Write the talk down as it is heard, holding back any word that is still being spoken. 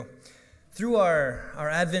Through our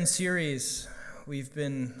Advent series, we've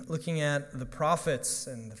been looking at the prophets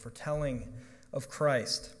and the foretelling of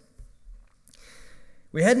Christ.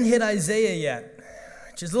 We hadn't hit Isaiah yet,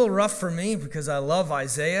 which is a little rough for me because I love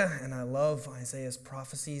Isaiah and I love Isaiah's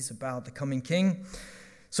prophecies about the coming king.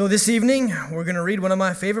 So this evening, we're going to read one of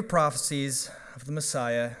my favorite prophecies of the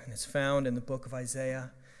Messiah, and it's found in the book of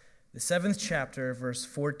Isaiah, the 7th chapter, verse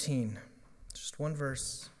 14. Just one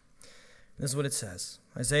verse. This is what it says.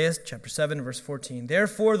 Isaiah chapter 7, verse 14.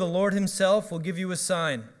 Therefore the Lord himself will give you a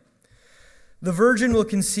sign. The virgin will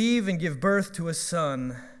conceive and give birth to a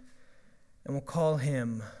son, and will call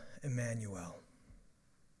him Emmanuel.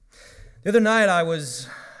 The other night I was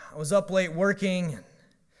up late working.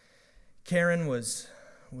 Karen was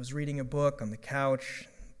reading a book on the couch.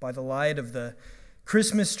 By the light of the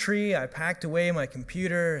Christmas tree, I packed away my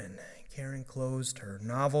computer, and Karen closed her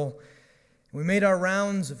novel. We made our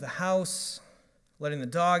rounds of the house, letting the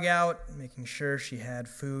dog out, making sure she had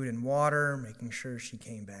food and water, making sure she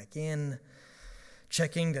came back in,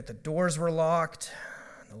 checking that the doors were locked,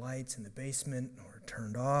 the lights in the basement were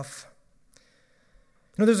turned off.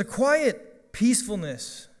 You know, there's a quiet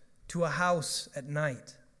peacefulness to a house at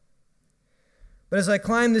night. But as I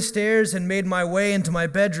climbed the stairs and made my way into my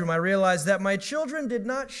bedroom, I realized that my children did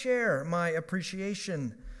not share my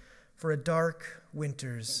appreciation for a dark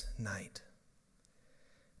winter's night.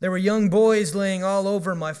 There were young boys laying all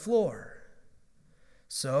over my floor.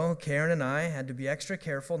 So Karen and I had to be extra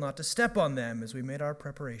careful not to step on them as we made our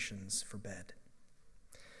preparations for bed.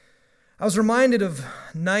 I was reminded of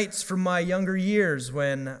nights from my younger years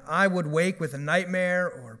when I would wake with a nightmare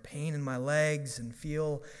or pain in my legs and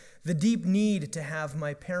feel the deep need to have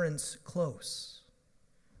my parents close,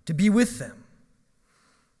 to be with them.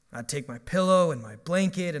 I'd take my pillow and my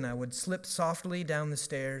blanket and I would slip softly down the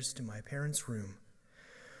stairs to my parents' room,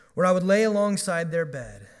 where I would lay alongside their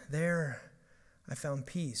bed. There I found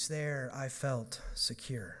peace. There I felt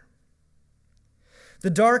secure.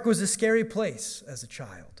 The dark was a scary place as a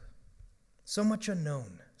child. So much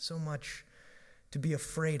unknown, so much to be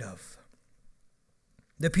afraid of.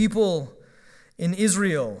 The people in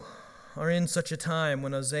Israel are in such a time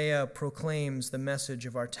when Isaiah proclaims the message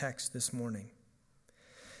of our text this morning.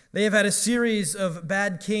 They have had a series of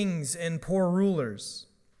bad kings and poor rulers.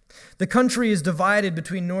 The country is divided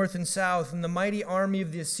between north and south, and the mighty army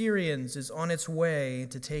of the Assyrians is on its way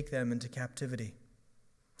to take them into captivity.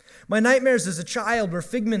 My nightmares as a child were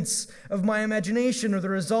figments of my imagination or the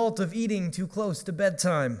result of eating too close to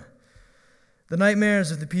bedtime. The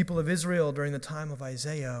nightmares of the people of Israel during the time of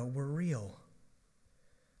Isaiah were real.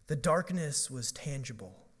 The darkness was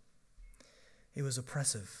tangible. It was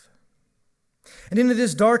oppressive. And into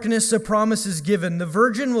this darkness a promise is given. The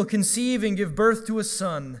virgin will conceive and give birth to a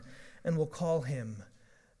son, and will call him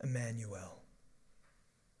Emmanuel.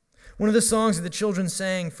 One of the songs that the children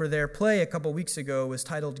sang for their play a couple weeks ago was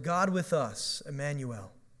titled, God with Us,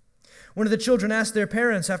 Emmanuel. One of the children asked their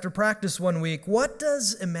parents after practice one week, what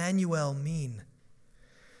does Emmanuel mean?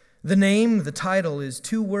 The name, the title, is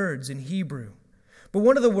two words in Hebrew. But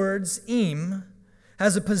one of the words, im,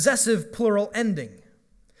 has a possessive plural ending.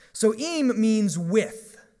 So im means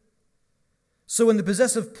with. So when the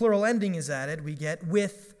possessive plural ending is added, we get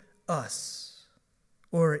with us,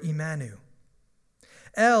 or Imanu.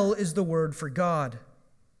 El is the word for God.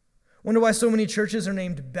 Wonder why so many churches are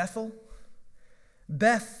named Bethel?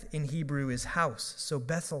 Beth in Hebrew is house, so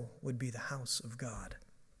Bethel would be the house of God.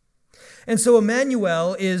 And so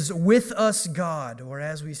Emmanuel is with us God, or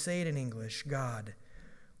as we say it in English, God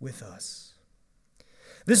with us.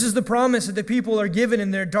 This is the promise that the people are given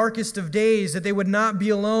in their darkest of days, that they would not be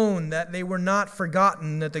alone, that they were not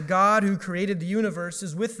forgotten, that the God who created the universe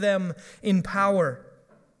is with them in power,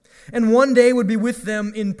 and one day would be with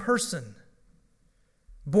them in person,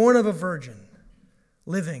 born of a virgin,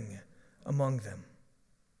 living among them.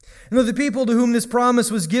 And though the people to whom this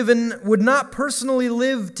promise was given would not personally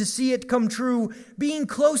live to see it come true, being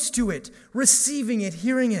close to it, receiving it,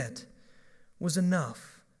 hearing it, was enough.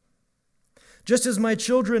 Just as my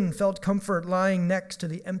children felt comfort lying next to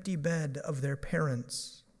the empty bed of their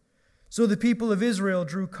parents, so the people of Israel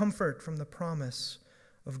drew comfort from the promise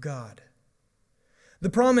of God.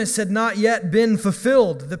 The promise had not yet been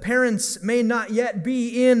fulfilled. The parents may not yet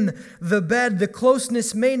be in the bed. The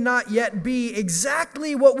closeness may not yet be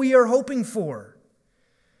exactly what we are hoping for.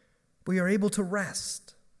 We are able to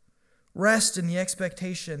rest in the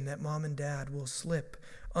expectation that mom and dad will slip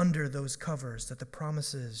under those covers, that the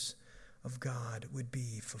promises of God would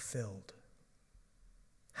be fulfilled.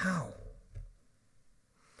 How?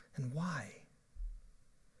 And why?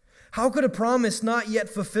 How could a promise not yet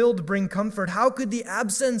fulfilled bring comfort? How could the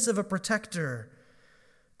absence of a protector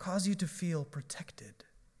cause you to feel protected.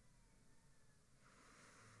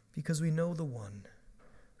 Because we know the one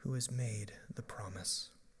who has made the promise.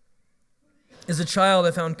 As a child,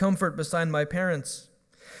 I found comfort beside my parents.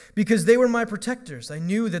 Because they were my protectors. I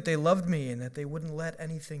knew that they loved me and that they wouldn't let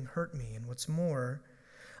anything hurt me. And what's more,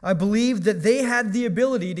 I believed that they had the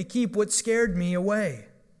ability to keep what scared me away.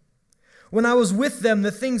 When I was with them,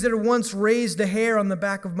 the things that had once raised a hair on the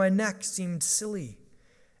back of my neck seemed silly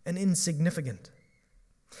and insignificant.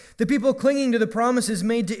 The people clinging to the promises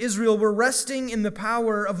made to Israel were resting in the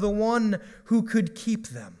power of the one who could keep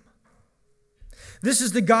them. This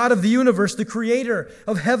is the God of the universe, the creator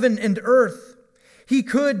of heaven and earth. He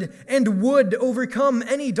could and would overcome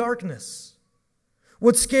any darkness.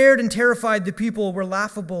 What scared and terrified the people were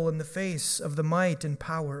laughable in the face of the might and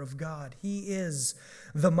power of God. He is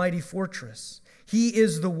the mighty fortress. He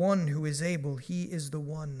is the one who is able. He is the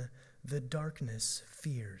one the darkness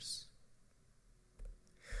fears.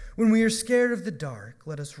 When we are scared of the dark,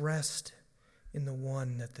 let us rest in the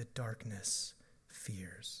one that the darkness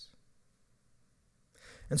fears.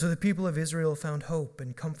 And so the people of Israel found hope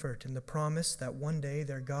and comfort in the promise that one day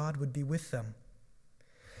their God would be with them,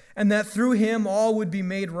 and that through him all would be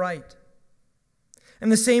made right.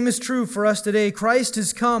 And the same is true for us today. Christ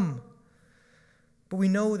has come, but we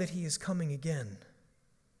know that he is coming again.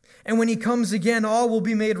 And when he comes again, all will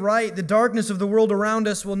be made right. The darkness of the world around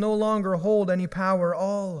us will no longer hold any power.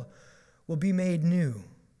 All will be made new.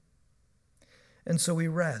 And so we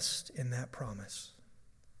rest in that promise.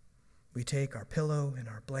 We take our pillow and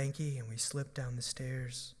our blankie and we slip down the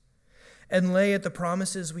stairs and lay at the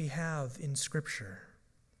promises we have in Scripture.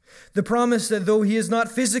 The promise that though he is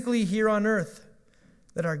not physically here on earth,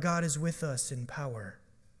 that our God is with us in power,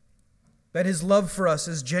 that his love for us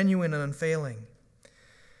is genuine and unfailing,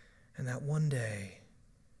 and that one day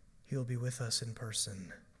he will be with us in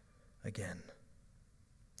person again.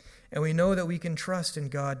 And we know that we can trust in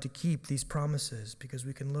God to keep these promises because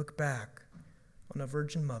we can look back on a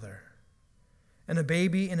virgin mother and a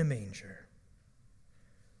baby in a manger.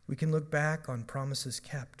 We can look back on promises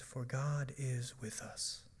kept, for God is with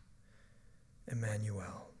us.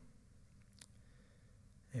 Emmanuel.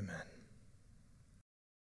 Amen.